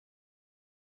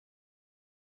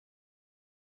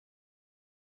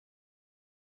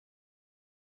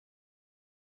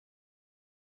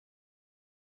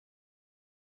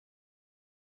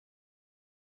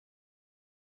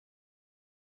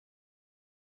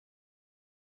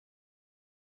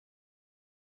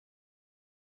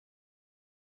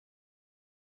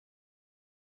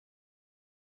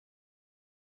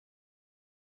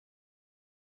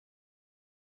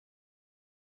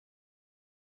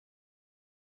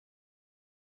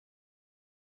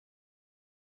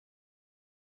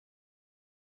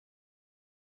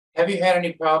Have you had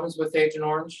any problems with Agent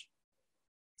Orange?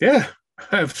 Yeah,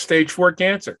 I have stage 4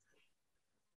 cancer.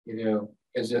 You do.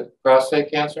 Is it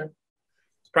prostate cancer?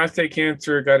 Prostate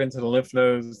cancer got into the lymph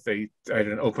nodes. I had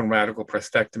an open radical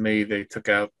prostatectomy. They took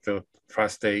out the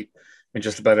prostate and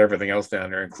just about everything else down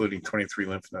there, including 23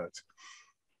 lymph nodes.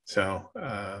 So,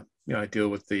 I deal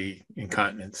with the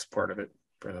incontinence part of it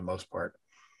for the most part.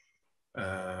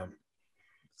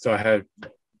 So I had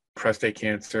prostate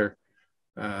cancer,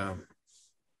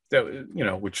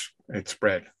 which it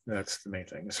spread. That's the main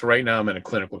thing. So right now I'm in a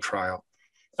clinical trial.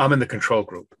 I'm in the control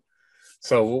group.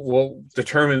 So we'll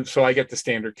determine, so I get the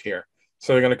standard care.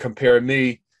 So they're going to compare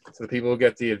me to the people who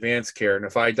get the advanced care. And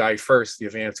if I die first, the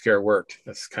advanced care worked.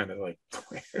 That's kind of like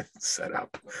set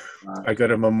up. I go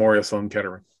to Memorial Sloan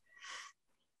Kettering.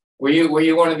 Were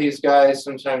you one of these guys?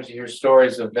 Sometimes you hear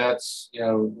stories of vets,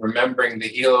 remembering the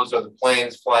helos or the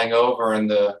planes flying over and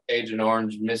the Agent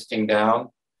Orange misting down.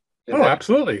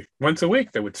 Absolutely. Once a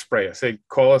week they would spray us. They'd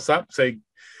call us up, say,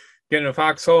 get in a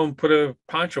foxhole and put a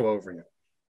poncho over you,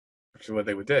 which is what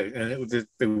they would do. And it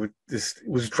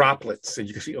was droplets, and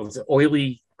you could see it was an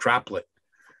oily droplet,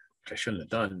 which I shouldn't have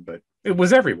done, but it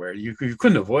was everywhere. You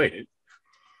couldn't avoid it.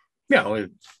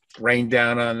 It rained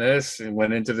down on this and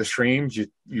went into the streams. You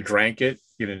drank it.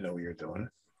 You didn't know what you were doing.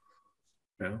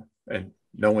 And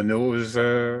no one knew it was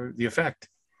the effect.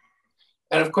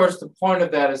 And of course, the point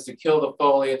of that is to kill the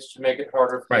foliage, to make it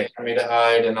harder for the enemy to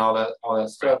hide and all that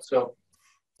stuff. So,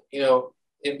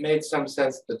 it made some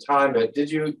sense at the time. But do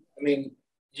you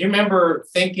remember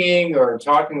thinking or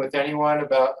talking with anyone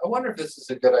about, I wonder if this is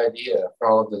a good idea for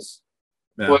all of this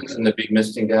poison to be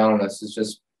misting down on us? Is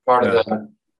just part of the...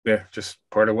 Yeah, just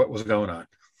part of what was going on.